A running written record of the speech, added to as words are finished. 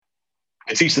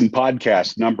It's Easton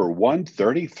Podcast number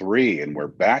 133, and we're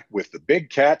back with the big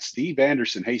cat, Steve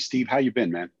Anderson. Hey, Steve, how you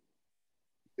been, man?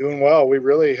 Doing well. We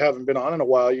really haven't been on in a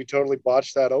while. You totally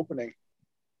botched that opening.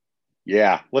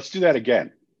 Yeah, let's do that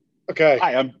again. Okay.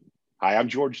 Hi, I'm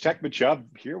George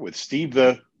Techmachub here with Steve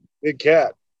the Big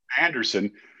cat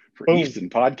Anderson for Boom. Easton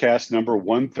Podcast number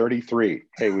 133.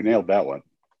 Hey, we nailed that one.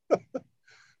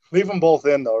 Leave them both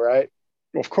in, though, right?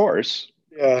 Of course.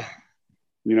 Yeah.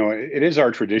 You know, it is our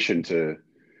tradition to,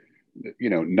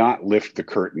 not lift the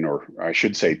curtain, or I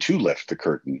should say to lift the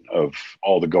curtain of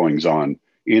all the goings on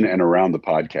in and around the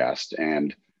podcast.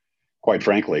 And quite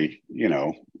frankly,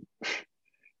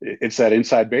 it's that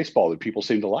inside baseball that people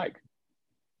seem to like.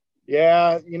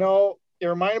 Yeah. It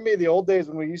reminded me of the old days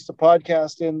when we used to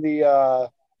podcast in the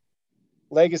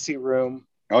legacy room.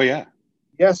 Oh, yeah.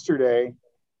 Yesterday,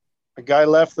 a guy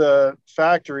left the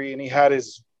factory and he had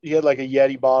like a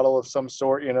Yeti bottle of some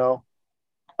sort,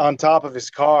 on top of his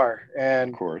car.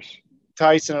 And of course,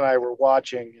 Tyson and I were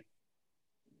watching,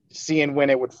 seeing when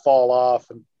it would fall off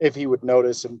and if he would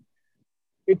notice. And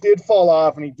it did fall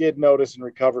off, and he did notice and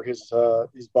recover his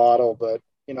bottle. But,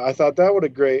 I thought that would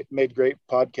have made great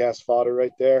podcast fodder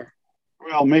right there.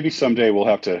 Well, maybe someday we'll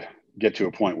have to get to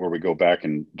a point where we go back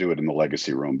and do it in the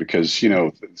legacy room, because,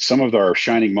 some of our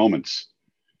shining moments,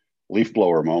 leaf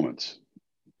blower moments,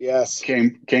 yes,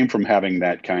 came from having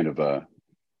that kind of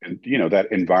that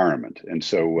environment. And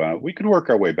so we could work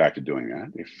our way back to doing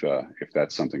that if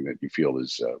that's something that you feel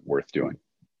is worth doing.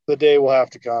 The day will have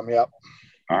to come. Yep.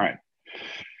 All right.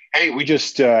 Hey, we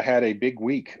just had a big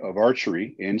week of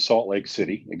archery in Salt Lake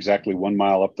City, exactly 1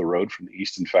 mile up the road from the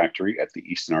Easton factory at the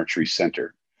Easton Archery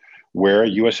Center, where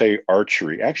USA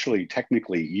Archery, actually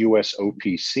technically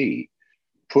USOPC,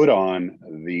 put on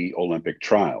the Olympic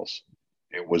trials.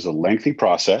 It was a lengthy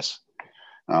process.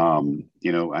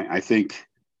 I think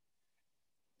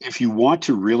if you want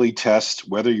to really test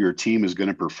whether your team is going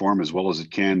to perform as well as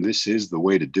it can, this is the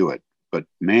way to do it. But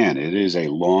man, it is a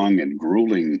long and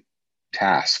grueling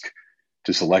task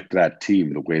to select that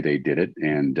team the way they did it.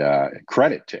 And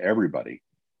credit to everybody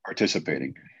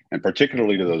participating, and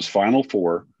particularly to those final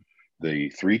four, the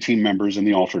three team members and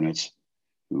the alternates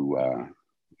who,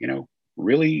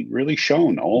 really, really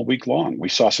shone all week long. We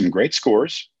saw some great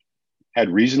scores, had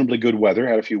reasonably good weather,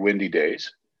 had a few windy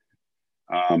days.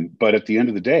 But at the end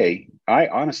of the day, I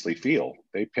honestly feel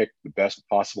they picked the best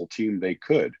possible team they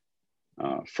could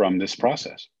from this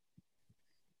process.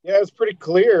 Yeah, it's pretty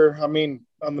clear. I mean,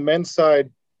 on the men's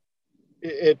side,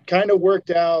 it kind of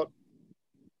worked out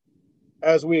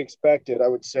as we expected. I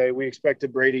would say we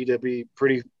expected Brady to be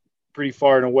pretty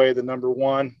far and away the number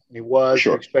one. And he was.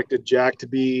 Sure. We expected Jack to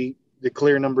be the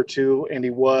clear number two, and he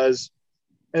was.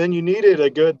 And then you needed a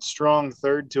good, strong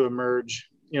third to emerge.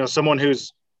 Someone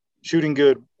who's shooting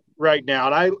good right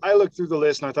now. And I looked through the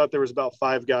list, and I thought there was about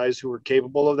 5 guys who were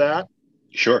capable of that.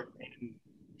 Sure. And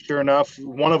sure enough,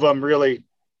 one of them really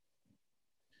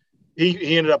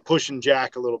he ended up pushing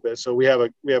Jack a little bit. So we have a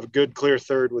good, clear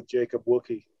third with Jacob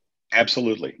Wookie.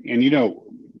 Absolutely. And,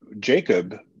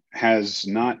 Jacob has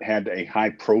not had a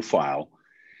high profile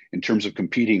in terms of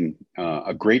competing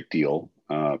a great deal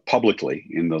publicly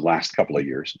in the last couple of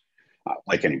years,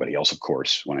 like anybody else, of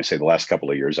course. When I say the last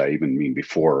couple of years, I even mean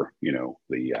before,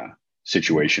 the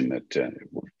situation that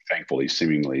we're thankfully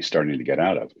seemingly starting to get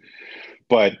out of.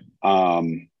 But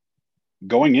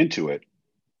going into it,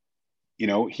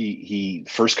 he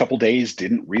first couple days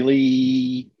didn't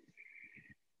really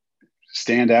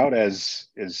stand out as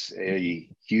a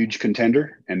huge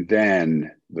contender. And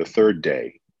then the third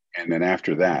day, and then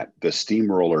after that, the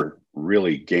steamroller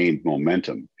really gained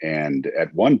momentum. And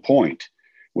at one point,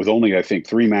 with only, I think,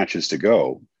 3 matches to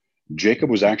go, Jacob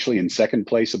was actually in second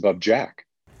place above Jack.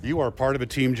 You are part of a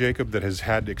team, Jacob, that has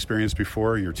had experience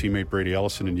before. Your teammate Brady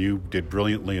Ellison and you did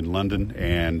brilliantly in London,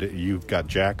 and you've got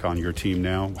Jack on your team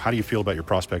now. How do you feel about your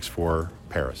prospects for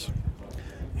Paris?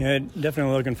 Yeah,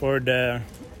 definitely looking forward to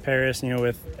Paris,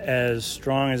 with as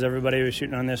strong as everybody was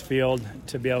shooting on this field,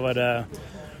 to be able to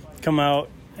come out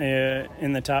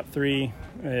in the top 3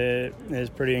 is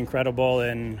pretty incredible,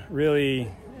 and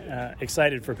really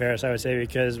excited for Paris, I would say,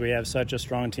 because we have such a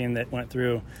strong team that went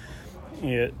through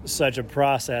such a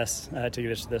process to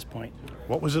get us to this point.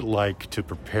 What was it like to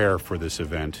prepare for this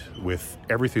event with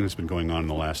everything that's been going on in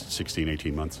the last 16,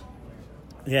 18 months?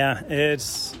 Yeah,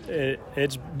 it's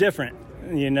different.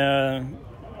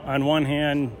 On one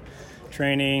hand,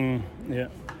 training,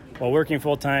 while working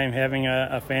full-time, having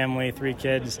a family, 3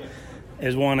 kids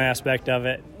is one aspect of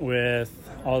it. With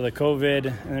all the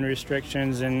COVID and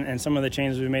restrictions and some of the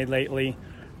changes we made lately,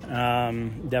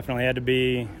 Definitely had to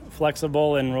be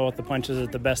flexible and roll with the punches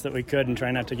at the best that we could and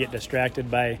try not to get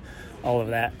distracted by all of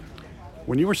that.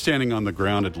 When you were standing on the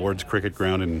ground at Lord's Cricket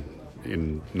Ground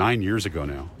in 9 years ago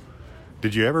now,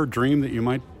 did you ever dream that you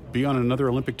might be on another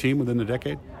Olympic team within the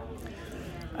decade?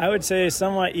 I would say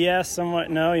somewhat yes, somewhat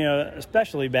no.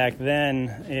 Especially back then,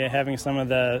 having some of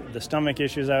the stomach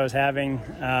issues I was having,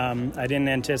 I didn't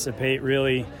anticipate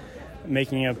really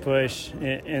making a push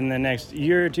in the next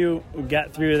year or two. We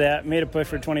got through that, made a push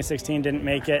for 2016, didn't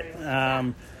make it.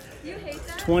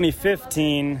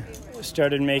 2015,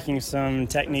 started making some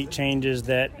technique changes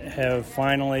that have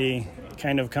finally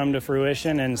kind of come to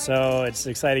fruition, and so it's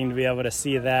exciting to be able to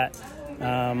see that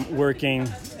working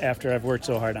after I've worked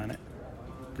so hard on it.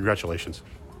 Congratulations.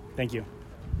 Thank you.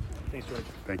 Thanks, George.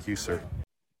 Thank you, sir.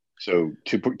 So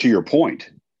to your point,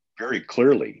 very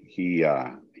clearly,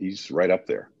 he's right up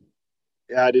there.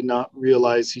 Yeah, I did not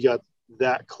realize he got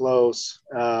that close.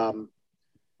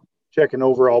 Checking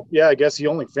overall, yeah, I guess he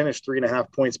only finished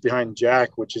 3.5 points behind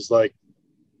Jack, which is like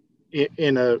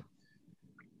in the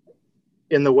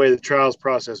way the trials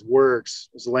process works,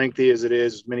 as lengthy as it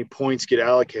is, as many points get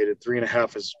allocated.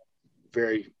 3.5 is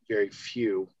very, very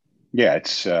few. Yeah,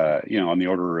 it's on the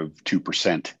order of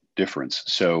 2% difference.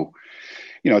 So,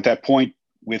 at that point,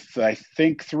 with I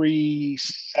think 3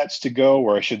 sets to go,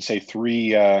 or I should say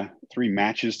three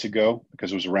matches to go,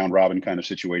 because it was a round robin kind of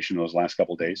situation those last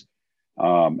couple of days.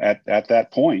 At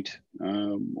that point,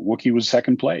 Wookie was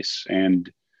second place, and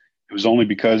it was only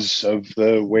because of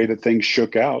the way that things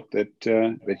shook out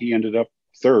that he ended up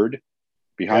third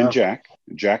behind Jack.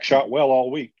 Jack shot well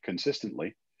all week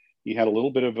consistently. He had a little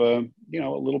bit of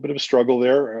a struggle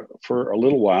there for a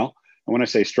little while. And when I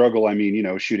say struggle, I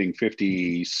mean, shooting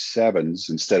 57s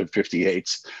instead of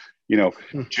 58s.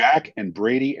 Jack and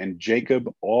Brady and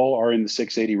Jacob all are in the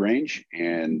 680 range.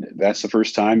 And that's the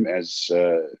first time, as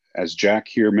Jack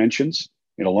here mentions,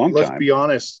 in a long time. Let's be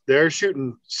honest. They're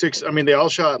shooting six. I mean, they all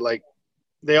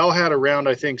had around,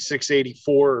 I think,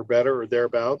 684 or better or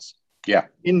thereabouts. Yeah.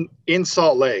 In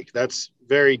Salt Lake, that's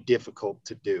very difficult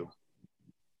to do.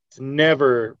 It's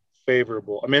never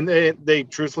favorable. I mean, they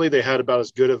truthfully, they had about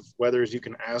as good of weather as you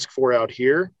can ask for out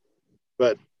here,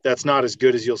 but that's not as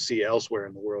good as you'll see elsewhere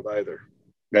in the world either.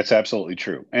 That's absolutely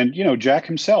true. And, Jack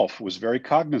himself was very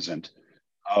cognizant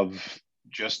of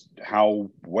just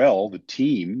how well the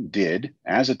team did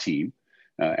as a team.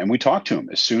 And we talked to him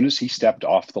as soon as he stepped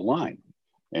off the line.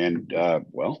 And,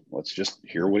 let's just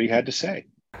hear what he had to say.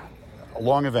 A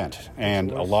long event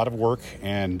and a lot of work,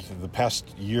 and the past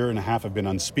year and a half have been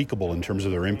unspeakable in terms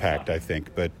of their impact, I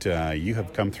think. But you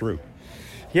have come through.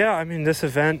 Yeah, I mean, this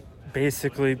event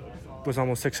basically was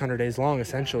almost 600 days long,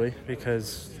 essentially,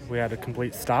 because we had a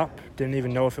complete stop. Didn't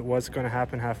even know if it was going to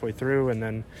happen halfway through, and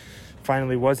then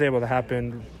finally was able to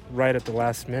happen right at the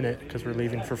last minute because we're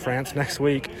leaving for France next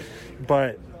week.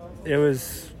 But it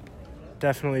was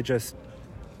definitely just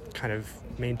kind of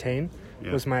maintain.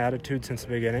 Yeah. Was my attitude since the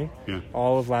beginning. Yeah.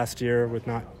 All of last year with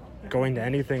not going to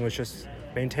anything was just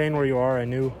maintain where you are. I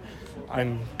knew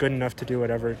I'm good enough to do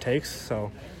whatever it takes,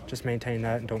 so just maintain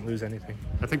that and don't lose anything.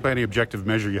 I think by any objective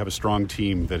measure, you have a strong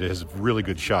team that has a really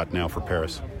good shot now for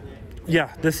Paris.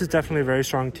 Yeah, this is definitely a very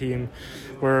strong team.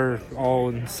 We're all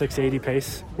in 680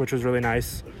 pace, which was really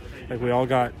nice. Like, we all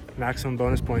got maximum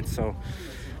bonus points, so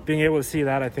being able to see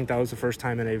that, I think that was the first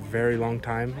time in a very long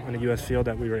time on a U.S. field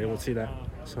that we were able to see that.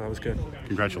 So that was good.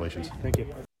 Congratulations. Thank you.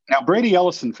 Now, Brady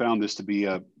Ellison found this to be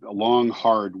a long,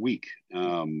 hard week.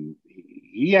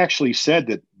 He actually said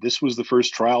that this was the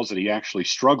first trials that he actually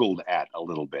struggled at a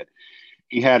little bit.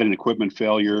 He had an equipment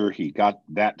failure. He got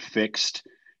that fixed.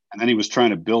 And then he was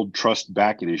trying to build trust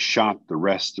back in his shot the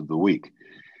rest of the week.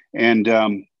 And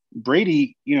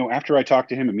Brady, after I talked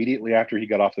to him immediately after he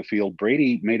got off the field,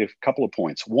 Brady made a couple of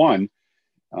points. One,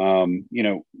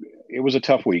 it was a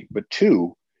tough week. But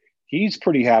two, he's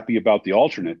pretty happy about the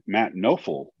alternate, Matt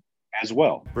Knofel, as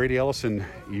well. Brady Ellison,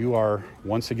 you are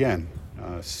once again,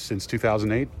 since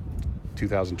 2008,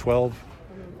 2012,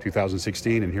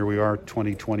 2016, and here we are,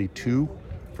 2022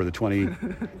 for the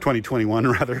 2021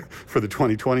 rather, for the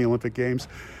 2020 Olympic Games.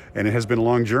 And it has been a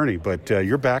long journey, but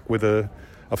you're back with a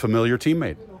familiar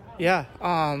teammate. Yeah,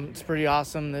 it's pretty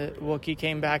awesome that Wookie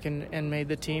came back and made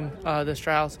the team this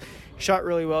trials. He shot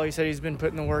really well. He said he's been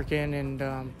putting the work in,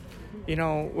 and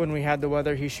when we had the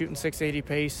weather, he's shooting 680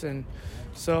 pace, and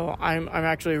so I'm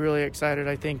actually really excited.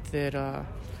 I think that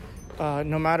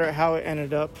no matter how it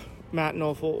ended up, Matt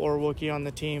Knofel or Wookie on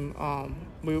the team,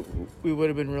 we would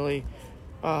have been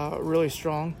really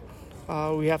strong.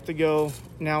 We have to go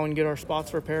now and get our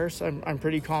spots for Paris. I'm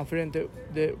pretty confident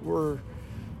that we're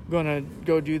going to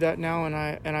go do that now, and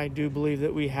I do believe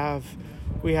that we have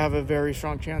we have a very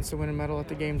strong chance to win a medal at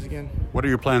the games again. What are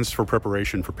your plans for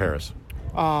preparation for Paris?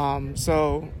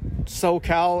 So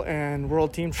SoCal and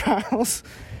World Team Trials,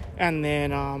 and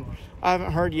then I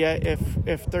haven't heard yet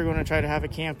if they're going to try to have a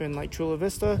camp in like Chula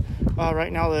Vista.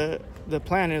 Right now the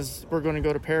plan is we're going to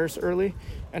go to Paris early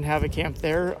and have a camp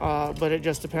there, but it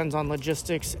just depends on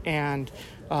logistics and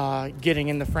getting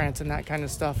into France and that kind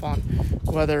of stuff, on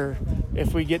whether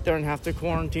if we get there and have to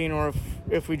quarantine or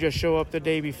if we just show up the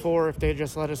day before, if they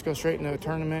just let us go straight into a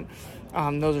tournament.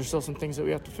 Those are still some things that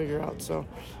we have to figure out. So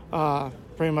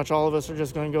pretty much all of us are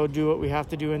just going to go do what we have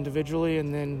to do individually,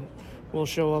 and then we'll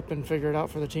show up and figure it out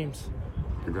for the teams.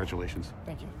 Congratulations.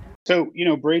 Thank you. So,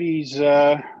 Brady's,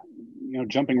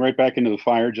 jumping right back into the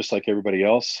fire, just like everybody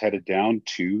else, headed down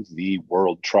to the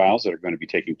World Trials that are going to be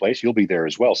taking place. You'll be there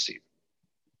as well, Steve.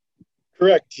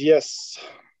 Correct. Yes.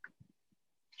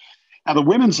 Now, the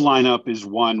women's lineup is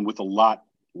one with a lot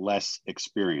less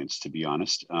experience, to be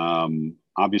honest.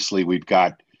 Obviously, we've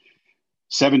got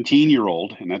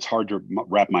 17-year-old, and that's hard to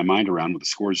wrap my mind around with the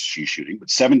scores she's shooting, but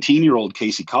 17-year-old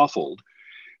Casey Caulfield,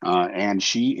 and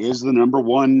she is the number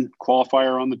one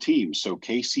qualifier on the team. So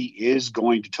Casey is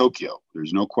going to Tokyo.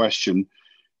 There's no question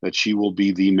that she will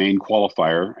be the main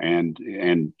qualifier, and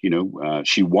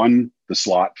she won the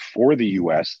slot for the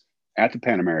U.S. at the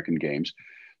Pan American Games.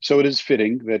 So it is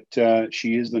fitting that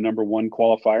she is the number one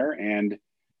qualifier, and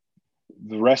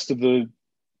the rest of the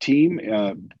team,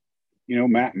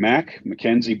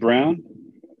 Mackenzie Brown,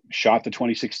 shot the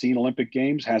 2016 Olympic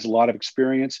Games, has a lot of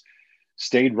experience,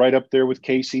 stayed right up there with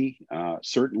Casey,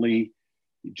 certainly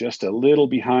just a little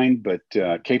behind, but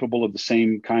capable of the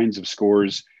same kinds of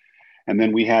scores. And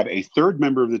then we have a third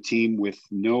member of the team with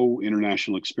no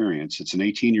international experience. It's an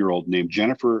 18-year-old named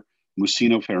Jennifer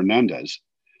Musino Fernandez.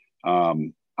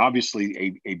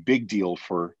 Obviously a big deal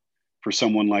for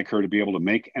someone like her to be able to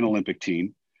make an Olympic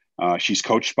team. She's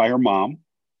coached by her mom,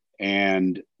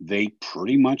 and they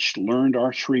pretty much learned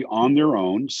archery on their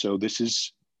own. So this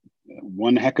is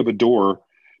one heck of a door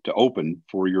to open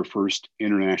for your first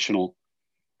international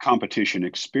competition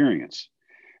experience.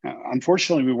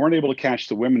 Unfortunately, we weren't able to catch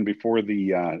the women before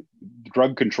the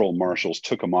drug control marshals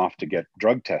took them off to get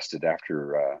drug tested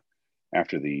after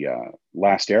the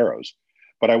last arrows.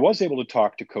 But I was able to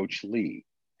talk to Coach Lee,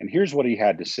 and here's what he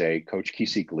had to say, Coach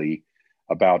Kisik Lee,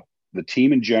 about the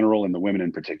team in general and the women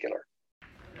in particular.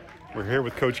 We're here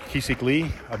with Coach Kisik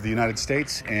Lee of the United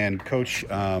States, and Coach,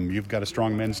 you've got a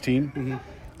strong men's team.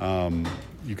 Mm-hmm.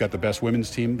 You've got the best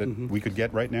women's team that we could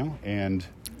get right now, and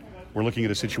we're looking at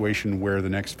a situation where the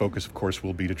next focus, of course,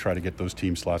 will be to try to get those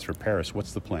team slots for Paris.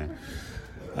 What's the plan?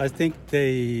 I think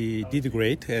they did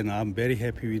great, and I'm very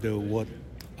happy with what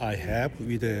I have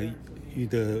with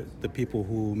the people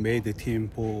who made the team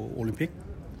for Olympic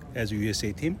as a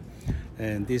USA team.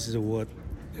 And this is what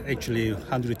actually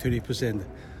 120%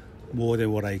 more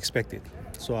than what I expected.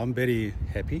 So I'm very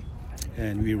happy,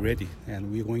 and we're ready.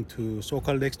 And we're going to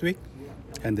SoCal next week,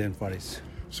 and then Paris.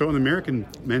 So on the American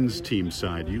men's team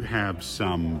side, you have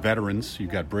some veterans.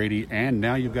 You've got Brady, and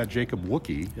now you've got Jacob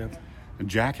Wookie. Yep.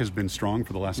 Jack has been strong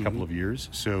for the last couple of years,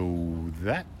 so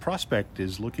that prospect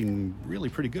is looking really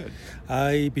pretty good.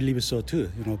 I believe so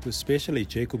too. Especially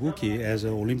Jacob Wookie as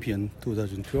an Olympian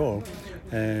 2012,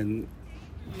 and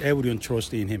everyone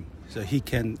trusts in him, so he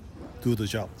can do the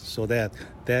job. So that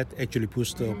actually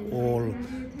pushed up all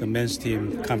the men's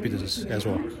team confidence as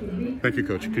well. Thank you,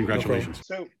 Coach. Congratulations.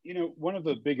 So, one of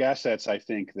the big assets I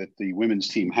think that the women's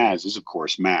team has is, of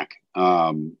course, Mac,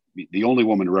 the only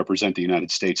woman to represent the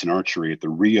United States in archery at the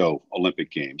Rio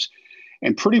Olympic Games,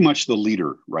 and pretty much the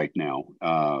leader right now,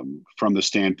 from the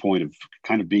standpoint of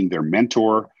kind of being their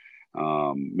mentor,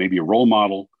 maybe a role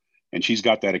model. And she's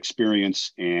got that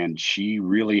experience, and she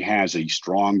really has a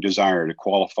strong desire to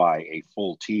qualify a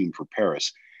full team for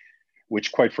Paris,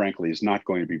 which quite frankly is not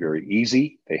going to be very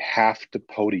easy. They have to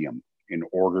podium in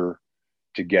order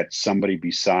to get somebody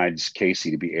besides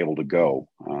Casey to be able to go.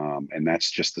 And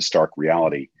that's just the stark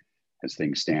reality as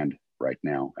things stand right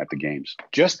now at the games.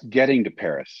 Just getting to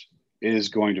Paris is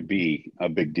going to be a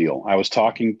big deal. I was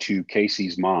talking to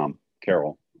Casey's mom,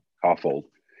 Carol Caulfield,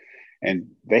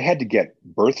 and they had to get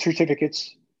birth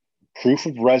certificates, proof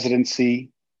of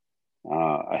residency,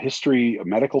 a history of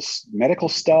medical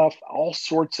stuff, all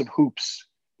sorts of hoops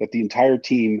that the entire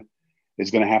team is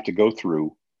going to have to go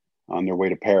through on their way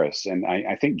to Paris. And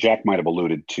I think Jack might have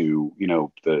alluded to,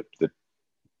 the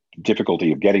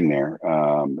difficulty of getting there.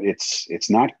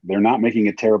 They're not making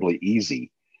it terribly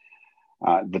easy.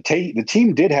 The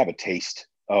team did have a taste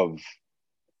of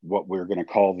what we're going to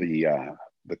call the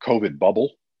COVID bubble.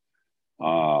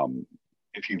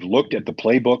 If you've looked at the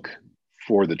playbook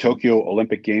for the Tokyo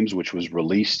Olympic Games, which was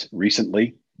released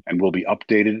recently and will be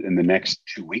updated in the next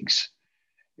 2 weeks.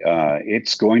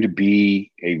 It's going to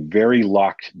be a very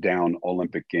locked down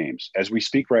Olympic Games. As we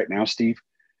speak right now, Steve,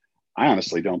 I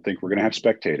honestly don't think we're going to have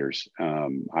spectators.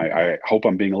 I hope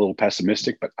I'm being a little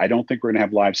pessimistic, but I don't think we're going to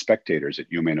have live spectators at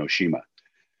Yume no Shima.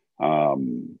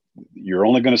 You're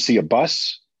only going to see a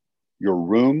bus, your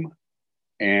room,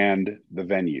 and the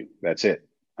venue. That's it.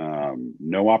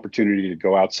 No opportunity to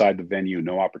go outside the venue,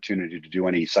 no opportunity to do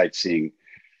any sightseeing.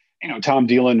 Tom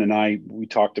Dillon and I, we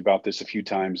talked about this a few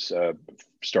times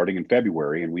starting in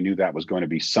February, and we knew that was going to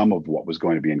be some of what was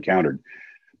going to be encountered.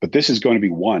 But this is going to be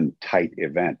one tight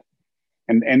event.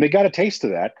 And they got a taste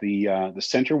of that. The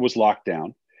center was locked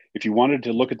down. If you wanted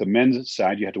to look at the men's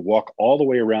side, you had to walk all the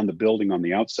way around the building on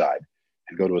the outside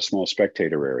and go to a small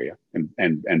spectator area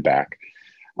and back.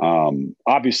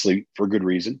 Obviously, for good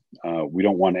reason. We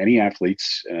don't want any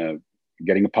athletes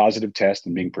getting a positive test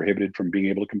and being prohibited from being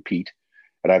able to compete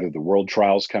at either the World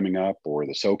Trials coming up or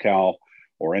the SoCal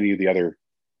or any of the other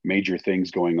major things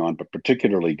going on, but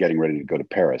particularly getting ready to go to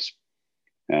Paris.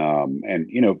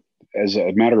 As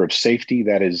a matter of safety,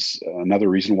 that is another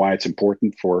reason why it's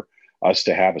important for us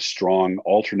to have a strong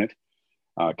alternate.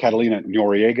 Catalina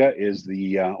Noriega is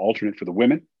the alternate for the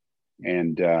women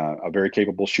and a very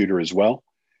capable shooter as well.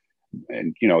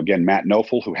 And, again, Matt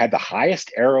Nofel, who had the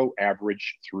highest arrow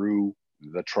average through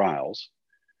the trials,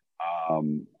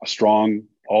 a strong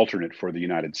alternate for the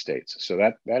United States. So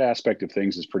that aspect of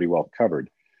things is pretty well covered.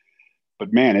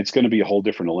 But, man, it's going to be a whole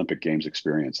different Olympic Games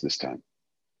experience this time.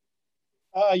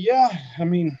 Yeah, I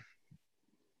mean,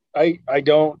 I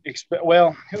don't expect,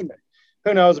 well,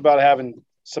 who knows about having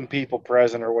some people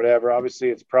present or whatever. Obviously,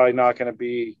 it's probably not going to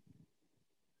be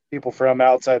people from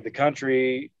outside the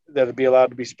country that would be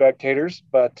allowed to be spectators.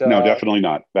 But no, definitely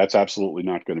not. That's absolutely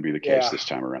not going to be the case this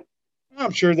time around.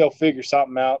 I'm sure they'll figure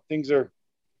something out. Things are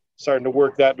starting to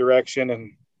work that direction,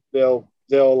 and they'll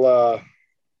the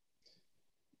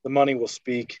money will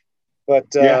speak.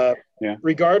 But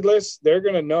regardless, they're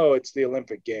going to know it's the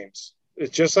Olympic Games.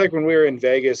 It's just like when we were in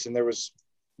Vegas and there was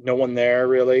no one there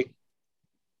really.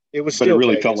 It was, but still it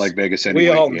really Vegas. Felt like Vegas anyway. We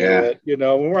all knew it.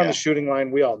 When we're on the shooting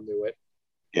line, we all knew it.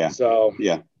 Yeah. So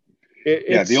you're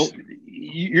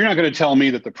not going to tell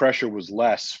me that the pressure was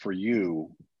less for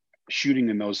you shooting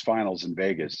in those finals in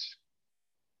Vegas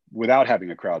without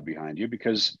having a crowd behind you,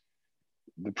 because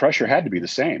the pressure had to be the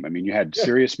same. I mean, you had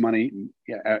serious money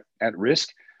at risk.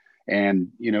 And,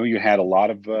 you had a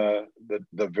lot of the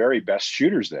very best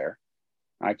shooters there.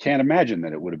 I can't imagine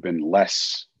that it would have been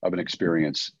less of an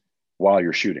experience while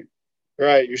you're shooting.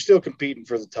 Right. You're still competing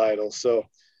for the title. So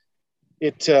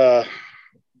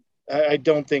I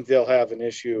don't think they'll have an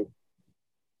issue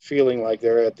feeling like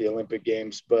they're at the Olympic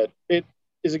Games. But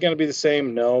is it going to be the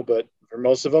same? No. But for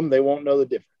most of them, they won't know the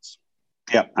difference.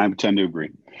 Yeah, I tend to agree.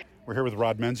 We're here with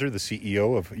Rod Menzer, the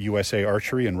CEO of USA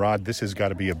Archery. And Rod, this has got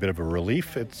to be a bit of a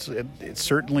relief. It's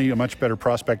certainly a much better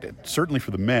prospect, certainly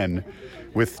for the men,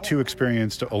 with two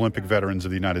experienced Olympic veterans of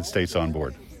the United States on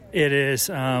board. It is,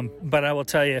 but I will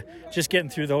tell you, just getting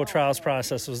through the whole trials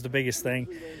process was the biggest thing.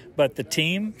 But the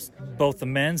teams, both the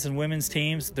men's and women's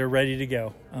teams, they're ready to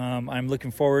go. I'm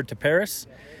looking forward to Paris,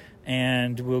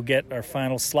 and we'll get our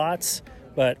final slots.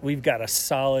 But we've got a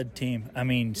solid team. I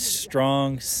mean,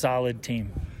 strong, solid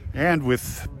team. And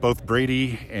with both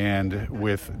Brady and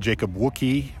with Jacob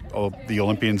Wookie, the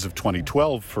Olympians of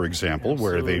 2012, for example,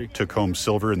 where they took home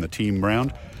silver in the team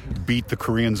round, beat the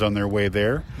Koreans on their way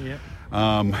there. Yep.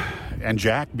 And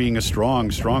Jack being a strong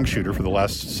shooter for the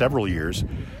last several years,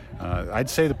 I'd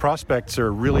say the prospects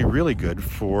are really, really good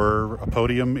for a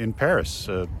podium in Paris.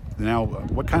 Now,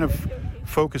 what kind of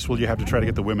focus will you have to try to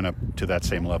get the women up to that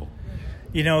same level?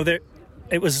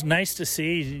 It was nice to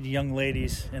see young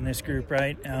ladies in this group,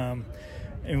 right?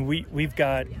 And we've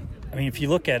got, if you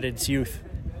look at it, it's youth.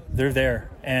 They're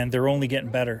there, and they're only getting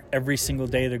better. Every single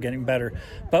day they're getting better.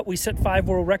 But we set 5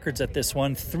 world records at this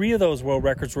one. 3 of those world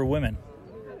records were women.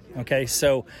 Okay,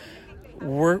 so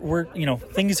we're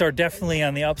things are definitely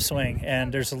on the upswing,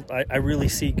 and I really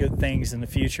see good things in the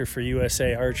future for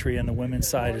USA Archery on the women's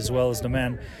side as well as the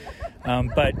men.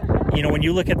 But when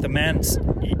you look at the men's,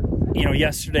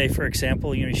 yesterday, for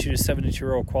example, you shoot a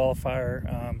 72-year-old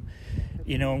qualifier.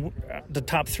 The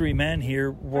top 3 men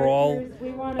here were all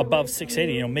above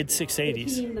 680, mid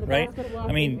 680s, right?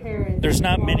 There's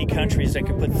not many countries that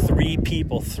can put 3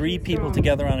 people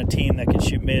together on a team that can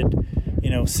shoot mid,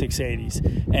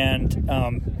 680s.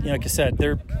 And like I said,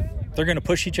 they're going to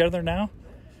push each other now.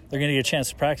 They're going to get a chance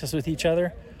to practice with each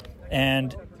other,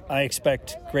 and I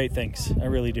expect great things. I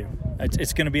really do.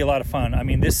 it's going to be a lot of fun. I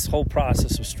mean, this whole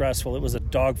process was stressful. It was a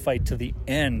dogfight to the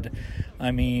end.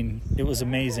 I mean, it was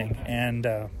amazing, and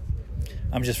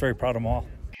I'm just very proud of them all.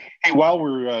 Hey, while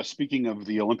we're speaking of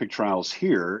the Olympic trials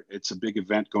here, it's a big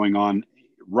event going on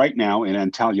right now in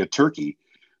Antalya, Turkey,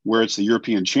 where it's the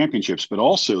European Championships, but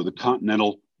also the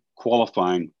Continental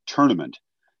qualifying tournament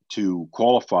to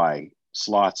qualify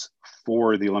slots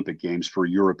for the Olympic Games for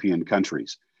European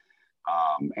countries.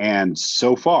 And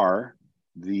so far,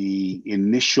 the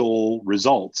initial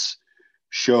results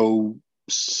show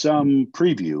some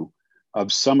preview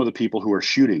of some of the people who are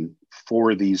shooting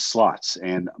for these slots,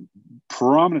 and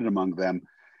prominent among them,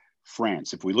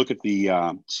 France. If we look at the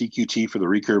CQT for the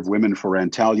recurve women for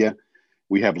Antalya,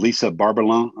 we have Lisa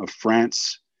Barbelin of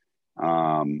France.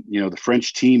 The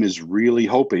French team is really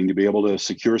hoping to be able to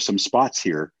secure some spots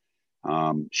here.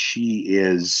 She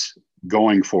is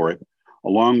going for it,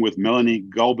 along with Melanie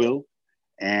Galbil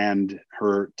and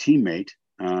her teammate,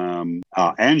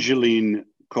 Angeline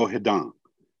Cohedin.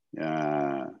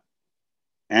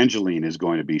 Angeline is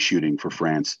going to be shooting for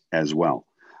France as well.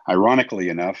 Ironically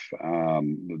enough,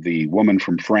 the woman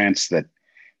from France that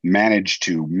managed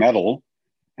to medal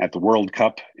at the World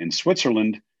Cup in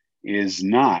Switzerland is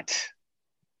not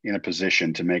in a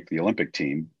position to make the Olympic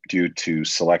team due to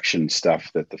selection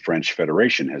stuff that the French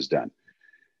Federation has done.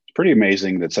 It's pretty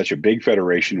amazing that such a big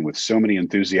federation with so many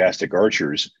enthusiastic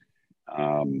archers,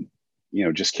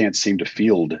 just can't seem to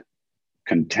field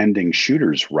contending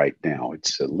shooters right now.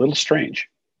 It's a little strange.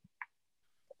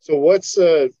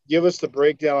 So give us the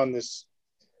breakdown on this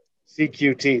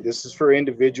CQT. This is for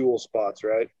individual spots,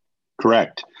 right?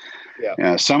 Correct.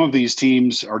 Yeah. Some of these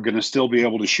teams are going to still be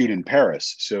able to shoot in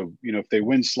Paris. So, if they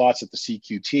win slots at the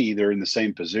CQT, they're in the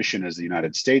same position as the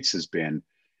United States has been,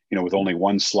 with only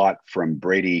one slot from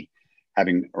Brady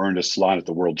having earned a slot at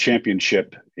the World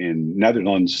Championship in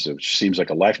Netherlands, which seems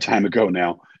like a lifetime ago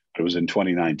now, but it was in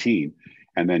 2019.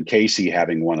 And then Casey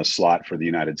having won a slot for the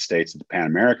United States at the Pan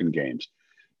American Games.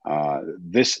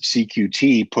 This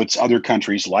CQT puts other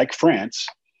countries like France,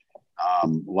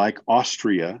 like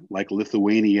Austria, like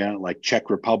Lithuania, like Czech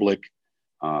Republic,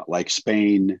 like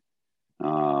Spain,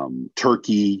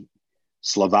 Turkey,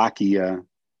 Slovakia,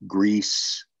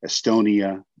 Greece,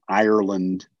 Estonia,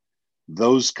 Ireland.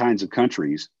 Those kinds of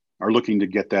countries are looking to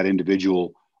get that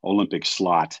individual Olympic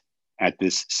slot at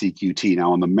this CQT.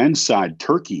 Now, on the men's side,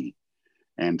 Turkey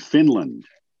and Finland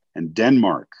and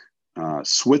Denmark,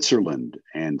 Switzerland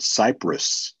and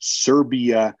Cyprus,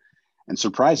 Serbia, and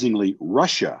surprisingly,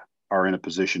 Russia are in a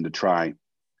position to try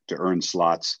to earn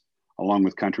slots, along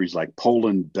with countries like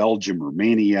Poland, Belgium,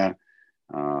 Romania,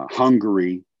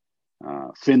 Hungary,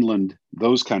 Finland.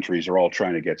 Those countries are all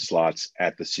trying to get slots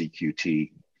at the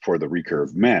CQT for the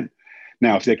recurve men.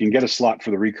 Now, if they can get a slot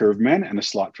for the recurve men and a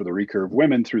slot for the recurve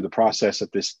women through the process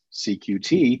at this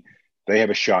CQT, they have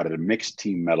a shot at a mixed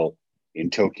team medal in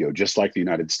Tokyo, just like the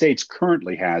United States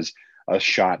currently has a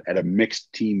shot at a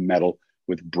mixed team medal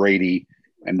with Brady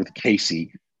and with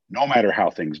Casey. No matter how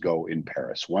things go in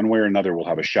Paris, one way or another, we'll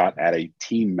have a shot at a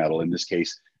team medal. In this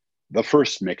case, the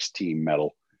first mixed team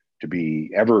medal to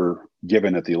be ever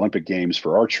given at the Olympic Games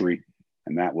for archery.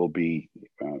 And that will be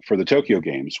for the Tokyo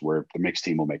Games, where the mixed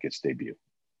team will make its debut.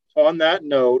 On that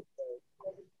note,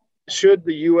 should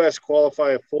the U.S.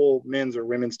 qualify a full men's or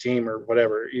women's team or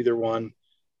whatever, either one,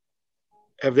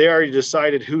 have they already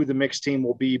decided who the mixed team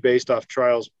will be based off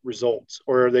trials results,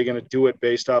 or are they going to do it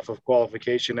based off of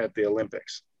qualification at the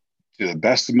Olympics? To the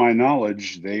best of my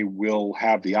knowledge, they will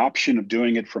have the option of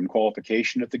doing it from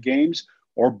qualification at the games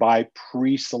or by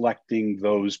pre-selecting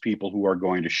those people who are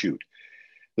going to shoot.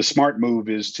 The smart move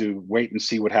is to wait and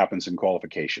see what happens in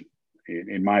qualification,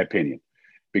 in my opinion,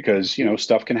 because,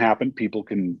 stuff can happen. People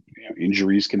can,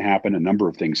 injuries can happen. A number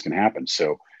of things can happen.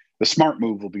 So the smart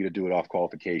move will be to do it off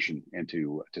qualification and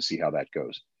to see how that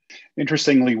goes.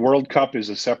 Interestingly, World Cup is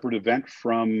a separate event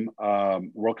from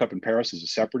World Cup in Paris is a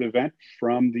separate event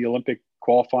from the Olympic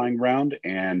qualifying round,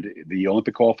 and the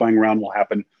Olympic qualifying round will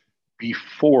happen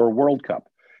before World Cup.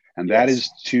 And that is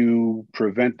to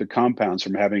prevent the compounds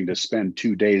from having to spend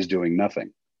 2 days doing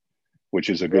nothing, which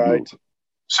is a good move.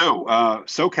 So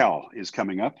SoCal is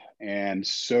coming up, and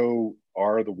so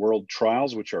are the World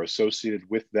Trials, which are associated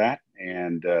with that.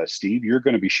 And Steve, you're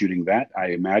going to be shooting that. I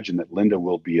imagine that Linda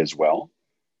will be as well.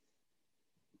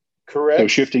 Correct. So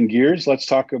shifting gears, let's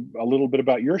talk a little bit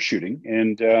about your shooting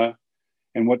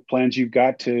and what plans you've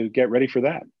got to get ready for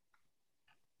that.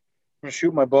 I'm going to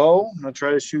shoot my bow. I'm going to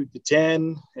try to shoot the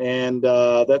 10, and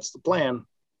that's the plan.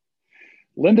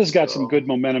 Linda's got some good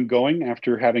momentum going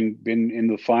after having been in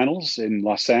the finals in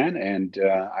Lausanne, and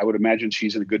I would imagine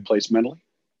she's in a good place mentally.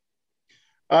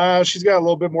 She's got a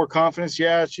little bit more confidence.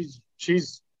 Yeah, she's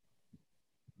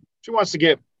she wants to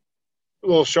get a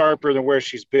little sharper than where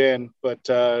she's been, but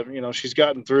she's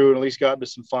gotten through and at least gotten to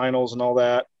some finals and all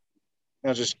that.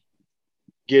 Now just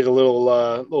get a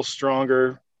little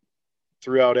stronger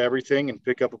throughout everything and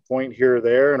pick up a point here or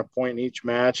there and a point in each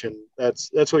match. And that's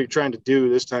what you're trying to do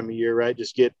this time of year, right?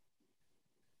 Just get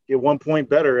 1 point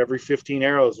better every 15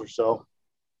 arrows or so.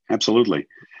 Absolutely.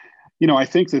 I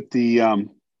think that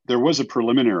there was a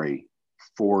preliminary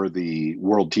for the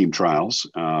World Team Trials,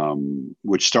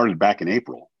 which started back in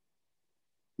April.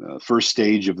 The first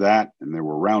stage of that, and there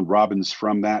were round robins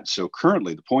from that. So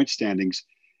currently the point standings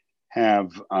have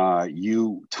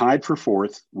you tied for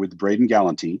fourth with Braden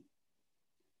Galantine.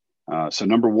 So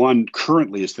number one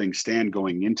currently, as things stand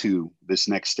going into this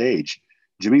next stage,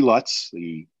 Jimmy Lutz,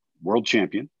 the world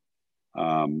champion.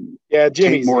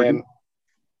 Jimmy's in.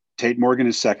 Tate Morgan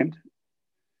is second.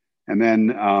 And then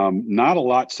not a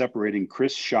lot separating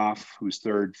Chris Schaff, who's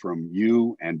third, from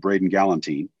you and Braden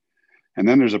Galantine. And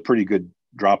then there's a pretty good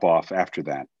drop off after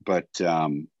that. But,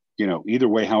 either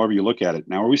way, however you look at it.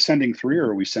 Now, are we sending 3 or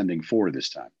are we sending 4 this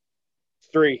time?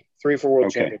 3 for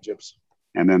world championships.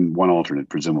 And then one alternate,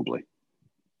 presumably.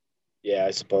 Yeah,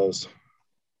 I suppose.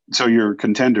 So your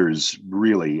contenders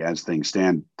really, as things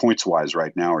stand points-wise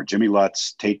right now, are Jimmy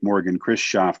Lutz, Tate Morgan, Chris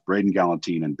Schaff, Braden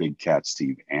Galantine, and Big Cat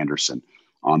Steve Anderson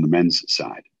on the men's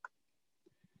side.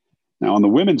 Now, on the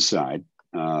women's side,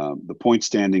 the point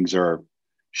standings are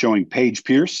showing Paige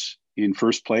Pierce in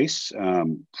first place.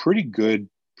 Pretty good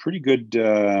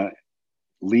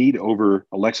lead over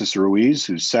Alexis Ruiz,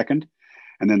 who's second.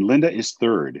 And then Linda is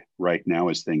third right now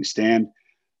as things stand.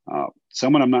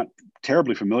 Someone I'm not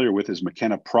terribly familiar with is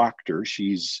McKenna Proctor.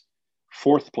 She's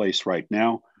fourth place right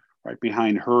now. Right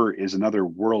behind her is another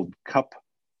World Cup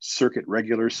circuit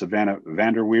regular, Savannah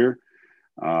Vanderweer.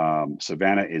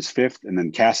 Savannah is fifth, and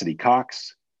then Cassidy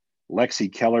Cox,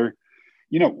 Lexi Keller.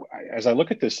 As I look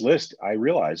at this list, I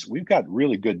realize we've got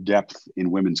really good depth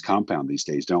in women's compound these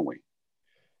days, don't we?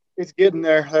 It's getting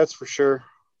there, that's for sure.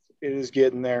 It is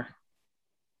getting there.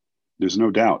 There's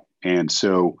no doubt. And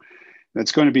so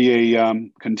that's going to be a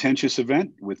contentious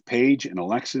event with Paige and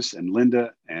Alexis and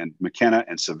Linda and McKenna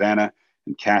and Savannah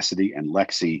and Cassidy and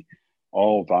Lexi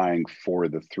all vying for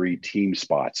the 3 team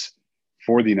spots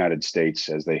for the United States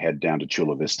as they head down to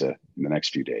Chula Vista in the next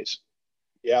few days.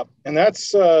 Yeah, and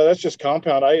that's just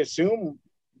compound. I assume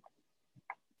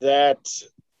that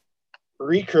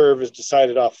recurve is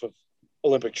decided off of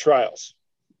Olympic trials.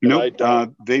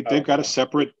 Nope, they've got a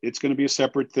separate. It's going to be a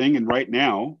separate thing. And right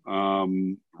now,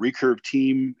 recurve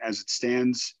team as it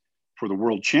stands for the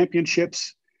World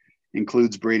Championships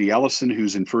includes Brady Ellison,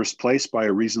 who's in first place by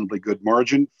a reasonably good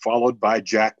margin, followed by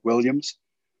Jack Williams,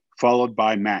 followed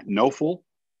by Matt Nofel,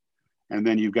 and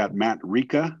then you've got Matt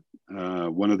Rika,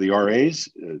 one of the RAs,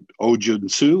 Oh Jun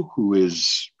Soo, who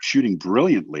is shooting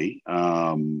brilliantly.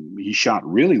 He shot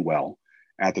really well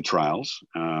at the trials.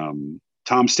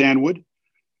 Tom Stanwood,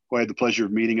 who I had the pleasure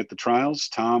of meeting at the trials.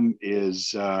 Tom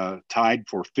is tied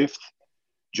for fifth.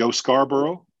 Joe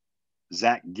Scarborough,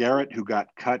 Zach Garrett, who got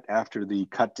cut after the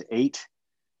cut to 8,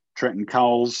 Trenton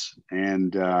Cowles,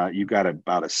 and you've got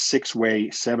about a 6-way,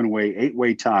 7-way,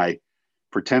 8-way tie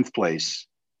for 10th place,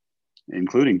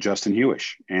 including Justin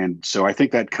Hewish. And so I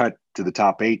think that cut to the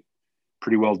top 8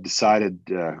 pretty well decided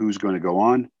who's going to go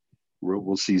on.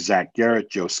 We'll see Zach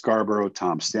Garrett, Joe Scarborough,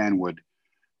 Tom Stanwood,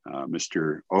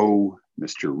 Mr. O,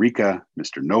 Mr. Rika,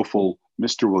 Mr. Nofel,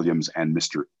 Mr. Williams, and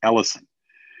Mr. Ellison.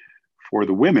 For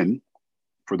the women,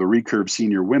 for the recurve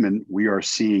senior women, we are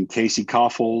seeing Casey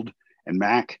Kaufhold and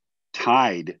Mac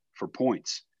tied for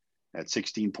points at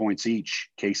 16 points each.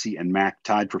 Casey and Mac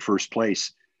tied for first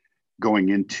place going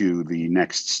into the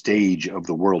next stage of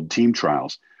the World Team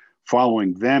Trials.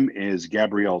 Following them is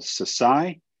Gabrielle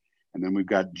Sasai. And then we've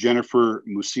got Jennifer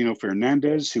Musino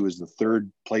Fernandez, who is the third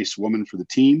place woman for the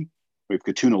team. We have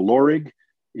Katuna Lorig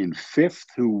in fifth,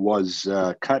 who was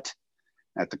cut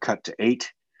at the cut to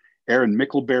 8. Erin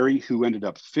Mickelberry, who ended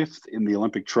up fifth in the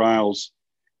Olympic trials.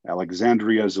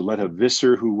 Alexandria Zuleta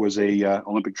Visser, who was a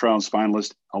Olympic trials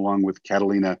finalist, along with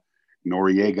Catalina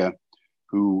Noriega,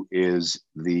 who is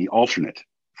the alternate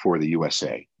for the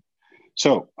USA.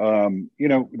 So,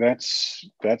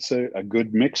 that's a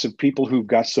good mix of people who've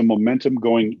got some momentum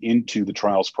going into the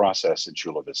trials process in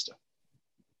Chula Vista.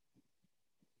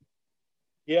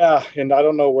 Yeah, and I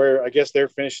don't know where. I guess they're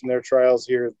finishing their trials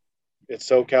here at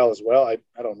SoCal as well. I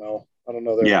don't know. I don't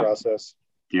know their process.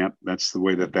 Yeah, that's the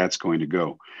way that's going to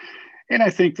go. And I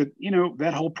think that,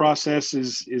 that whole process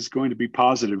is going to be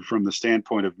positive from the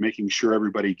standpoint of making sure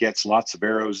everybody gets lots of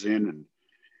arrows in and,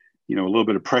 a little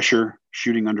bit of pressure,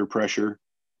 shooting under pressure.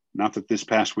 Not that this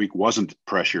past week wasn't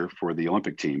pressure for the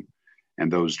Olympic team,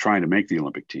 and those trying to make the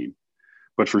Olympic team.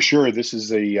 But for sure, this is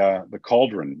the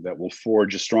cauldron that will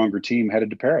forge a stronger team headed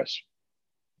to Paris.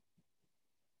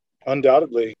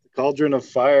 Undoubtedly, the cauldron of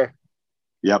fire.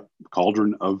 Yep,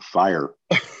 cauldron of fire.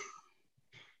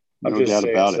 I'm No just doubt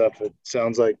saying about stuff. It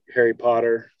sounds like Harry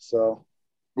Potter. So,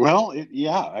 well,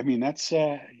 yeah. I mean, that's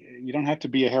you don't have to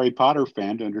be a Harry Potter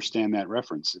fan to understand that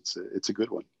reference. It's a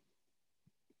good one.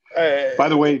 By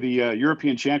the way, the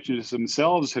European Championships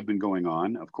themselves have been going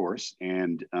on, of course,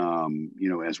 and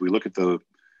as we look at the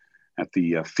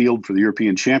field for the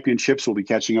European Championships, we'll be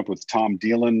catching up with Tom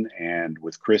Dillon and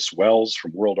with Chris Wells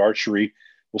from World Archery.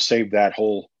 We'll save that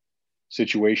whole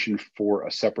situation for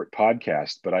a separate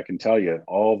podcast, but I can tell you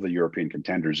all the European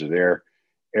contenders are there.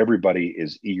 Everybody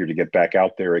is eager to get back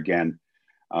out there again.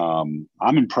 I'm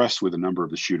impressed with a number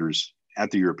of the shooters at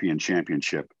the European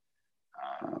Championship.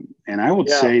 And I would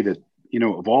say that,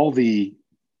 of all the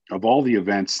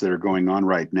events that are going on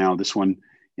right now, this one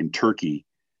in Turkey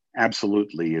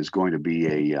absolutely is going to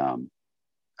be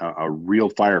a real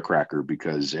firecracker,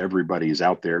 because everybody is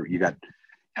out there. You got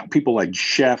people like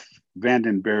Chef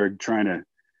Vandenberg trying to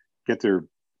get their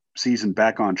season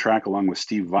back on track along with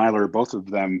Steve Weiler. Both of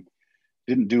them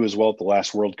didn't do as well at the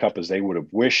last World Cup as they would have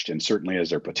wished, and certainly as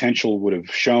their potential would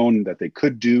have shown that they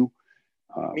could do.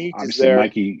 Obviously,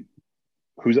 Mikey.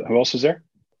 Who else is there?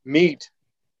 Meat.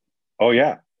 Oh,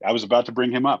 yeah. I was about to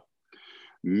bring him up.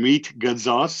 Mete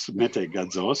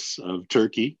Gadzos of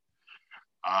Turkey.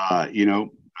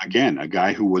 Again, a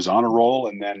guy who was on a roll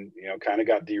and then, kind of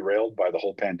got derailed by the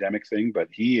whole pandemic thing, but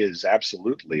he is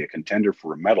absolutely a contender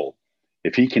for a medal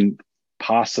if he can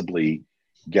possibly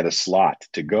get a slot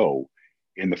to go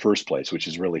in the first place, which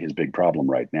is really his big problem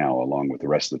right now, along with the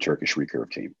rest of the Turkish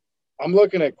recurve team. I'm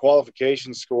looking at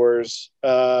qualification scores.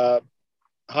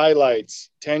 Highlights: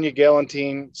 Tanya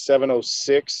Galantine,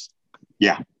 706.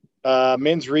 Yeah.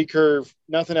 Men's recurve,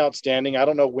 nothing outstanding. I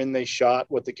don't know when they shot,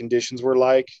 what the conditions were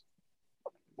like.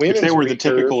 If they were the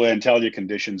typical Antalya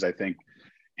conditions, I think,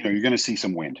 you're going to see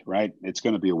some wind, right? It's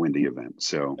going to be a windy event.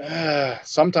 So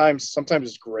sometimes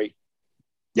it's great.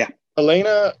 Yeah.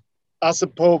 Elena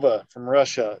Osipova from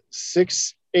Russia,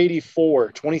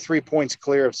 684, 23 points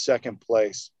clear of second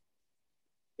place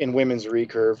in women's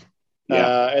recurve.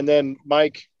 Yeah. And then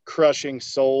Mike crushing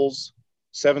Souls,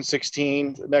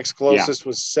 716. The next closest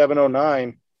was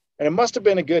 709. And it must have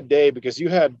been a good day, because you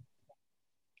had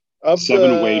of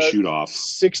 7-way shoot off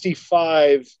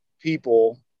 65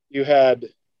 people, you had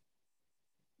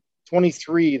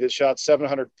 23 that shot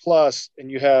 700 plus, and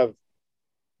you have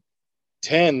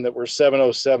 10 that were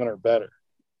 707 or better.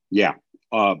 Yeah.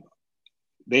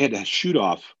 They had a shoot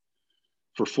off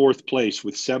for fourth place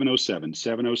with 707,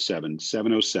 707,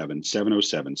 707,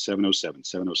 707, 707,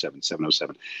 707,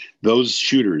 707. Those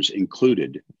shooters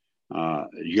included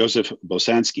Josef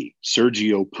Bosansky,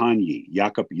 Sergio Pani,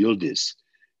 Jakub Yildiz,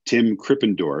 Tim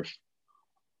Krippendorf,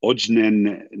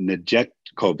 Ojnen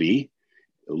Nejetkovi,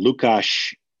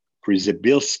 Lukasz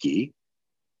Przybilski,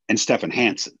 and Stefan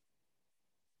Hansen.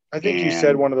 I think you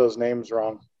said one of those names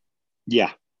wrong.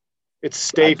 Yeah. It's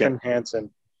Stefan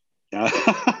Hansen.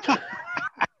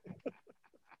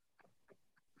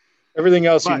 Everything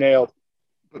else you nailed.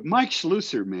 But Mike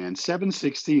Schlusser, man,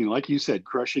 716, like you said,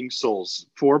 crushing Souls,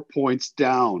 4 points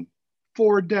down,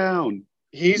 4 down.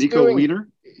 He's Nico Wiener.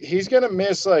 He's going to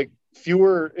miss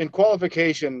fewer in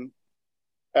qualification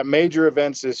at major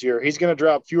events this year. He's going to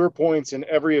drop fewer points in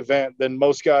every event than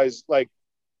most guys, like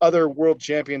other world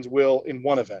champions, will in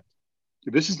one event.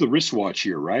 This is the wristwatch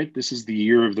year, right? This is the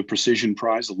year of the Precision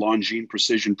Prize, the Longines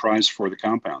Precision Prize for the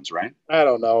compounds, right? I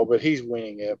don't know, but he's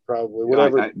winning it probably.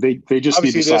 Whatever. They just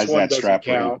need to size that strap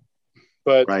count.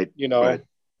 But right. He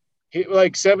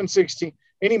 716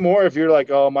 anymore. If you're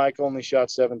like, oh, Mike only shot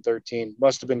 713,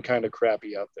 must have been kind of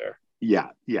crappy out there. Yeah.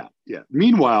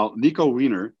 Meanwhile, Nico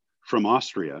Wiener from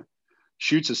Austria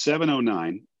shoots a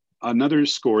 709, another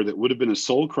score that would have been a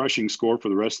soul-crushing score for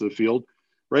the rest of the field.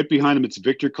 Right behind him, it's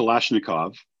Viktor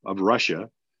Kalashnikov of Russia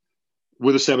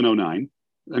with a 709.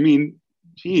 I mean,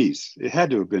 geez, it had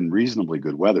to have been reasonably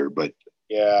good weather, but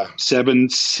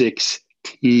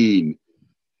 716.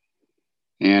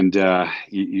 And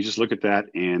you just look at that,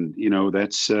 and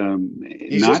that's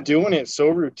he's just doing it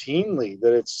so routinely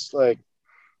that it's like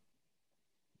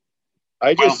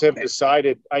I just have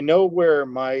decided I know what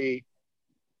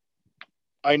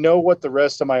the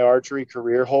rest of my archery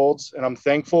career holds, and I'm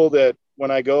thankful that when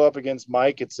I go up against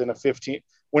Mike, it's in a 15.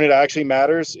 When it actually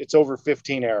matters, it's over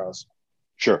 15 arrows.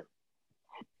 Sure.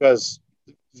 Because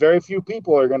very few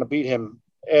people are going to beat him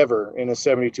ever in a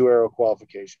 72 arrow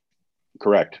qualification.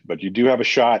 Correct. But you do have a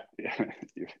shot.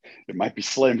 It might be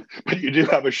slim, but you do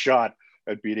have a shot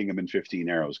at beating him in 15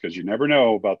 arrows, because you never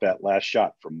know about that last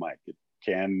shot from Mike. It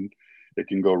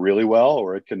can go really well,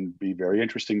 or it can be very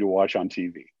interesting to watch on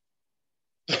TV.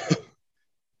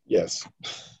 Yes.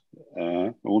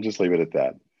 We'll just leave it at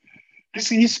that.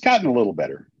 He's gotten a little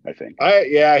better, I think.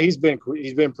 He's been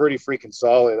pretty freaking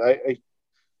solid.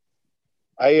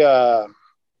 I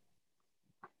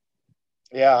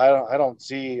don't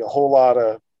see a whole lot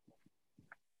of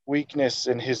weakness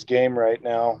in his game right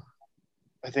now.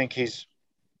 I think he's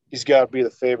got to be the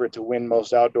favorite to win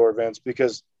most outdoor events,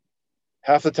 because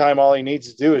half the time all he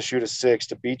needs to do is shoot a 6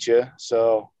 to beat you.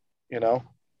 So,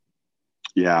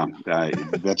 Yeah,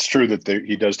 that's true that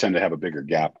he does tend to have a bigger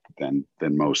gap than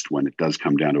most when it does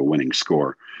come down to a winning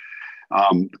score.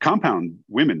 Compound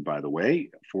women, by the way,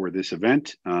 for this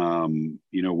event, you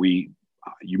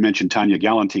mentioned Tanya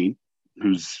Galantine,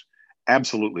 who's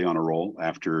absolutely on a roll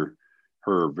after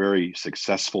her very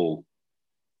successful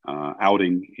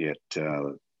outing at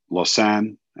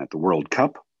Lausanne at the World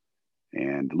Cup.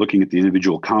 And looking at the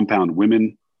individual compound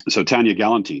women, so Tanya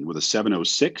Galantine with a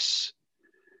 7:06.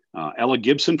 Ella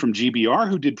Gibson from GBR,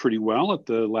 who did pretty well at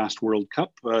the last World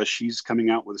Cup, she's coming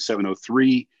out with a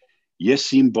 7:03.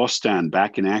 Yesim Bostan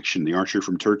back in action, the archer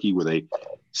from Turkey, with a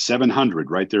 700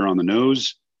 right there on the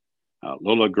nose.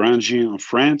 Lola Grandjean of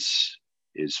France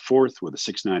is fourth with a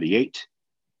 698.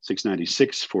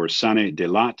 696 for Sane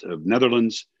Delat of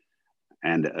Netherlands.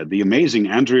 And the amazing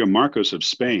Andrea Marcos of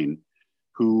Spain,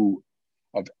 who,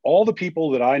 of all the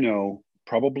people that I know,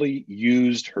 probably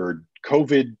used her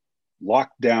COVID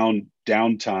lockdown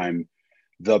downtime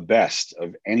the best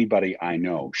of anybody I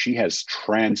know. She has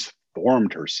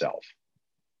transformed herself.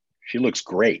 She looks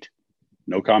great.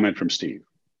 No comment from Steve.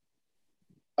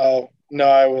 Oh, no,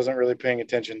 I wasn't really paying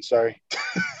attention. Sorry.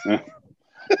 Am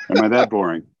I that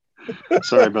boring?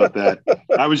 Sorry about that.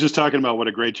 I was just talking about what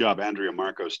a great job Andrea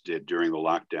Marcos did during the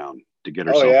lockdown to get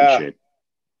herself in shape.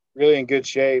 Really in good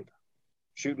shape,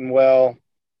 shooting well.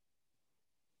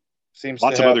 Seems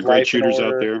lots to of have other great life in shooters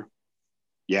out order. there.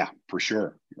 Yeah, for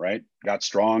sure. Right. Got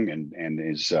strong and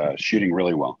is shooting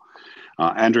really well.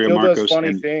 Andrea Still Marcos does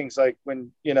funny things, like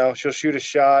when, she'll shoot a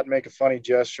shot, make a funny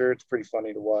gesture. It's pretty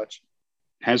funny to watch.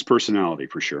 Has personality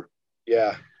for sure.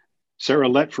 Yeah. Sarah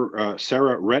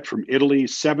Rett from Italy,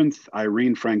 7th.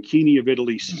 Irene Franchini of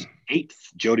Italy, 8th.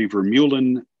 Jody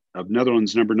Vermeulen of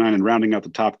Netherlands, number 9. And rounding out the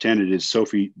top 10, it is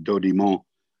Sophie Dodimont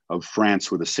of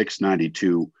France with a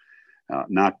 692.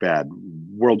 Not bad.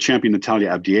 World champion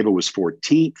Natalia Avdieva was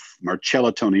 14th.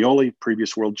 Marcella Tonioli,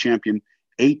 previous world champion,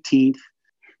 18th.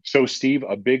 So, Steve,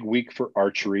 a big week for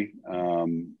archery,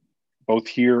 both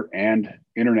here and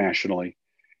internationally.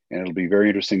 And it'll be very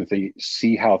interesting to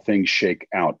see how things shake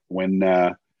out. When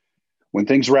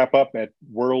things wrap up at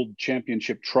World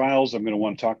Championship Trials, I'm going to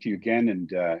want to talk to you again and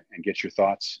get your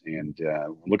thoughts. And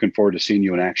looking forward to seeing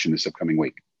you in action this upcoming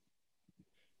week.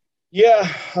 Yeah,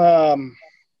 I'm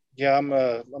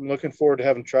looking forward to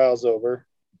having trials over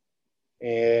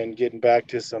and getting back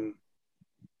to some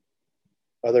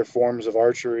other forms of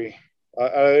archery.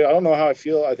 I don't know how I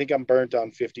feel. I think I'm burnt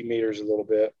on 50 meters a little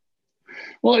bit.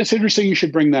 Well, it's interesting you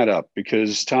should bring that up,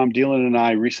 because Tom Dillon and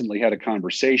I recently had a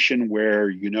conversation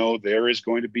where, there is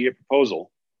going to be a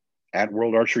proposal at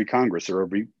World Archery Congress. There will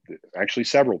be actually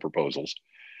several proposals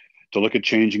to look at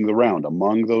changing the round.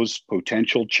 Among those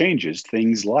potential changes,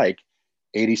 things like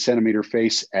 80 centimeter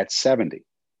face at 70.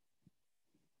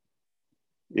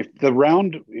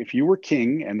 If you were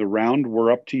king and the round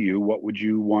were up to you, what would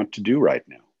you want to do right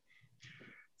now?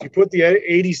 If you put the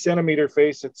 80 centimeter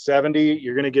face at 70,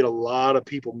 you're going to get a lot of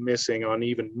people missing on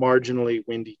even marginally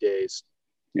windy days.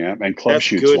 Yeah, and club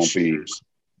shoots won't be.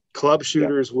 Club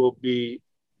shooters will be,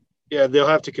 they'll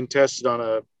have to contest it on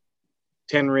a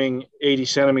 10 ring 80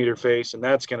 centimeter face, and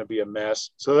that's going to be a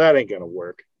mess. So that ain't going to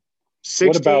work.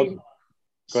 60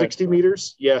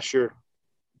 meters? Yeah, sure.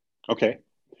 Okay.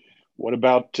 What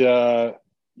about, you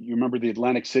remember the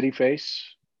Atlantic City face?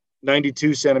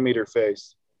 92 centimeter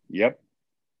face. Yep.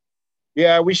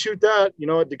 Yeah, we shoot that,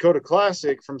 at Dakota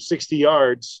Classic from 60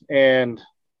 yards, and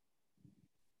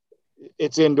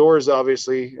it's indoors,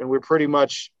 obviously, and we're pretty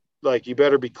much like, you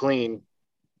better be clean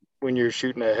when you're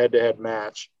shooting a head-to-head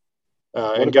match.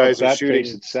 And guys are shooting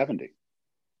face at 70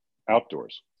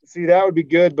 outdoors. See, that would be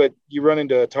good, but you run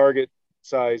into a target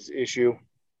size issue.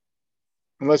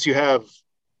 Unless you have,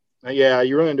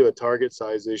 you run into a target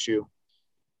size issue.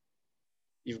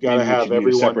 You've got to have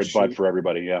everyone separate butt for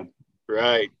everybody. Yeah.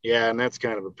 Right. Yeah. And that's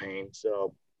kind of a pain.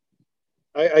 So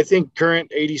I think current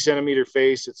 80 centimeter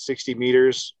face at 60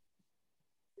 meters,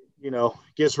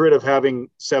 gets rid of having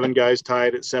 7 guys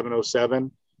tied at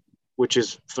 707, which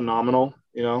is phenomenal,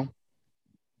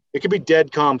 it could be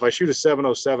dead calm. If I shoot a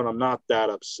 707, I'm not that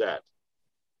upset.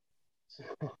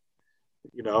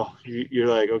 You know, you're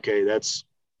like, okay, that's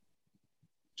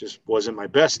just wasn't my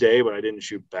best day, but I didn't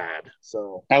shoot bad.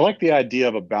 So I like the idea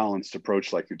of a balanced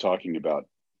approach like you're talking about.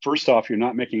 First off, you're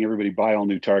not making everybody buy all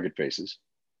new target faces.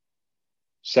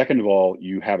 Second of all,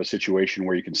 you have a situation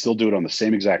where you can still do it on the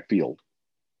same exact field.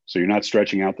 So you're not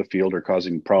stretching out the field or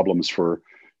causing problems for,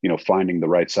 finding the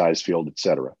right size field, et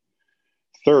cetera.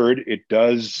 Third, it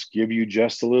does give you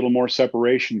just a little more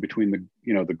separation between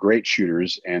the great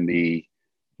shooters and the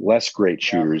less great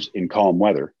shooters in calm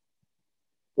weather.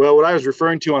 Well, what I was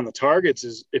referring to on the targets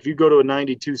is if you go to a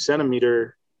 92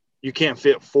 centimeter, you can't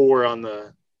fit 4 on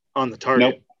the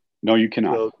target. Nope. No, you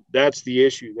cannot. So that's the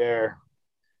issue there.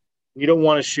 You don't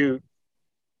want to shoot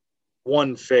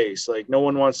one face. Like, no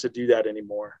one wants to do that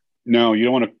anymore. No, you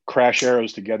don't want to crash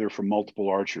arrows together from multiple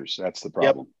archers. That's the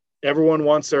problem. Yep. Everyone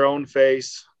wants their own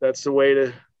face. That's the way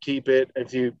to keep it.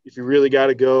 If you really got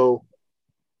to go,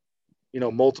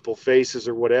 multiple faces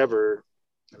or whatever,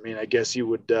 I mean, I guess you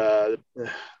would the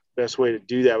best way to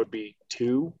do that would be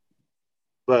 2,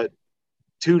 but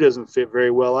 2 doesn't fit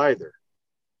very well either.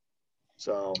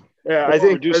 So yeah, I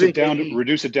think reduce it down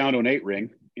to an 8 ring.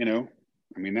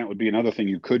 I mean, that would be another thing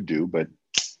you could do. But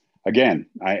again,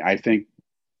 I think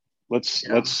let's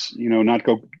not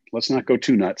go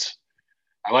too nuts.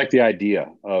 I like the idea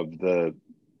of the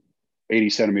 80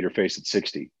 centimeter face at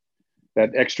 60.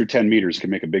 That extra 10 meters can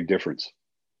make a big difference.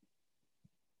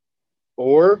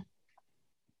 Or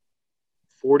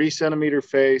 40 centimeter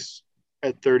face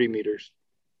at 30 meters.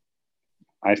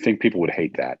 I think people would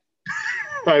hate that.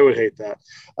 I would hate that.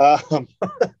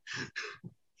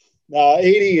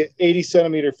 80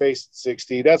 centimeter face at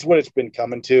 60. That's what it's been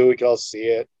coming to. We can all see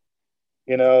it.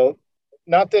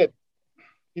 Not that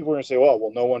people are going to say,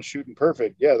 well, no one's shooting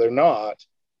perfect. Yeah, they're not.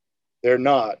 They're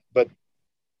not. But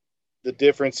the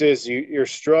difference is you're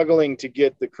struggling to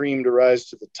get the cream to rise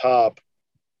to the top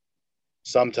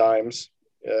sometimes.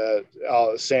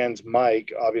 Sans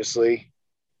Mike, obviously.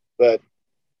 But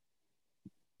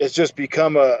it's just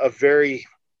become a very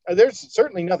 – there's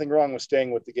certainly nothing wrong with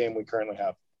staying with the game we currently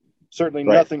have. Certainly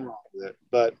nothing wrong with it.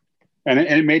 But and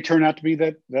it may turn out to be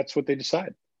that's what they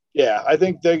decide. Yeah, I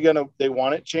think they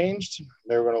want it changed.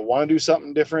 They're going to want to do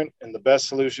something different, and the best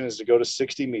solution is to go to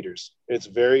 60 meters. It's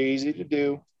very easy to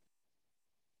do.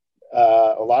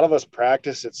 A lot of us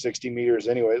practice at 60 meters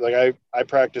anyway. Like I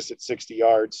practice at 60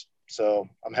 yards, so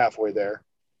I'm halfway there.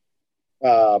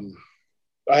 I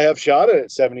have shot it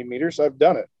at 70 meters. I've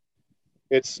done it.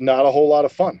 It's not a whole lot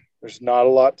of fun. There's not a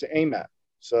lot to aim at.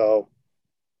 So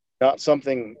not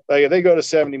something like they go to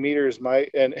 70 meters. My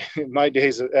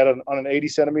days on an 80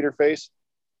 centimeter face,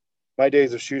 my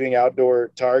days of shooting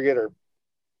outdoor target are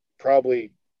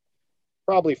probably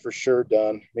for sure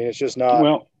done. I mean, it's just not.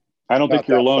 Well, I don't think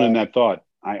you're alone in that thought.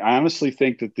 I honestly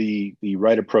think that the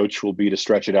right approach will be to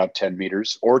stretch it out 10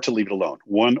 meters or to leave it alone,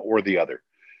 one or the other.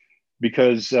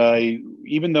 Because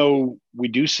even though we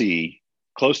do see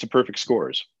close to perfect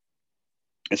scores,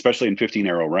 especially in 15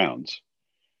 arrow rounds,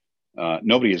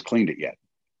 nobody has cleaned it yet.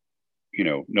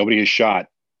 Nobody has shot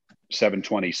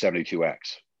 720 72X.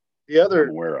 The other I'm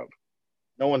aware of.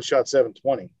 No one shot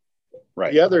 720.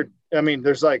 Right. The other,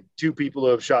 there's like 2 people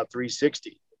who have shot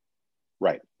 360.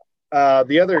 Right.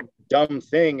 The other dumb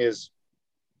thing is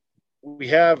we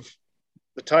have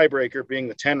the tiebreaker being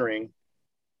the 10 ring,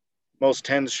 most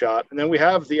 10s shot. And then we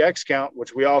have the X count,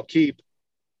 which we all keep,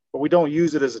 but we don't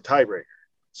use it as a tiebreaker.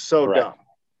 So right. Dumb.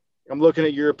 I'm looking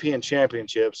at European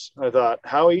championships. I thought,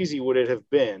 how easy would it have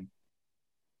been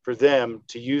for them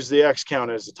to use the X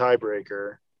count as a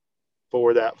tiebreaker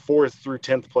for that 4th through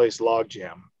 10th place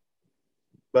logjam?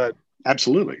 But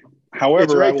absolutely.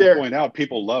 However, right I will there. Point out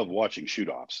people love watching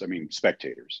shoot-offs. I mean,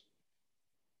 spectators.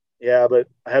 Yeah, but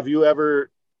have you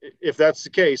ever, if that's the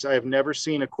case, I have never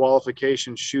seen a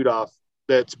qualification shoot-off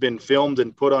that's been filmed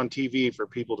and put on TV for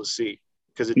people to see.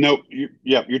 Nope.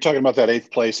 You're talking about that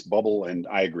 8th place bubble, and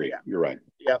I agree. Yeah. You're right.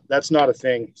 Yeah, that's not a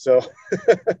thing. So,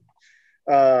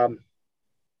 now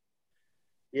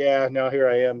here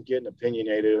I am getting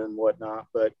opinionated and whatnot,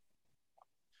 but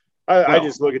I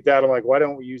just look at that. I'm like, why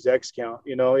don't we use X count?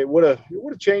 It would have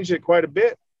changed it quite a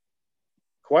bit.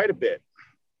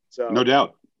 So no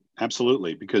doubt.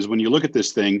 Absolutely. Because when you look at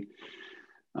this thing,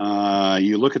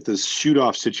 you look at this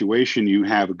shoot-off situation, you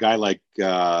have a guy like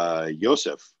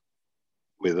Josef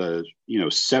with a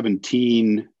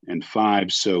 17 and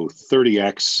 5, so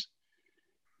 30X.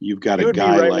 You've got a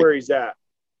guy right like where he's at.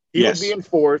 He yes. would be in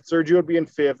 4th, Sergio would be in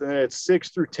 5th, and then it's 6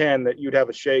 through 10 that you'd have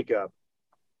a shakeup.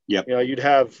 Yep. You'd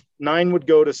have 9 would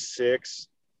go to 6,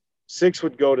 6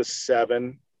 would go to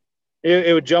 7,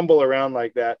 It would jumble around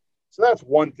like that. So that's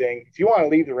one thing. If you want to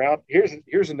leave the round,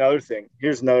 here's another thing.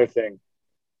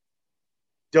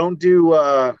 Don't do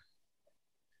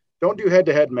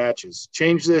head-to-head matches.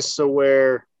 Change this so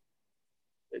where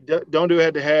don't do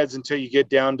head-to-heads until you get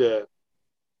down to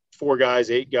 4 guys,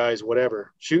 8 guys,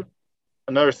 whatever. Shoot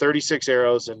another 36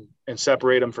 arrows and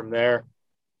separate them from there.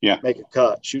 Yeah. Make a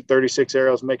cut. Shoot 36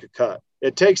 arrows, make a cut.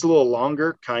 It takes a little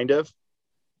longer, kind of,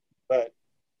 but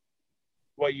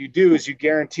what you do is you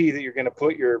guarantee that you're going to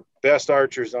put your best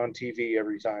archers on TV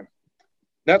every time.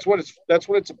 That's what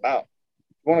it's about.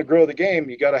 If you want to grow the game,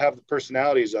 you got to have the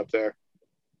personalities up there.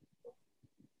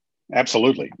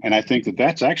 Absolutely. And I think that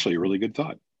that's actually a really good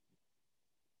thought.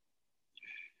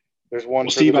 There's one.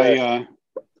 Well, Steve,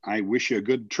 I wish you a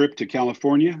good trip to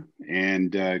California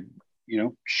and,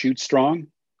 shoot strong.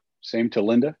 Same to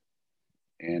Linda.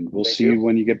 And we'll see you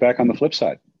when you get back on the flip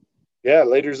side. Yeah,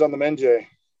 later's on the men, Jay.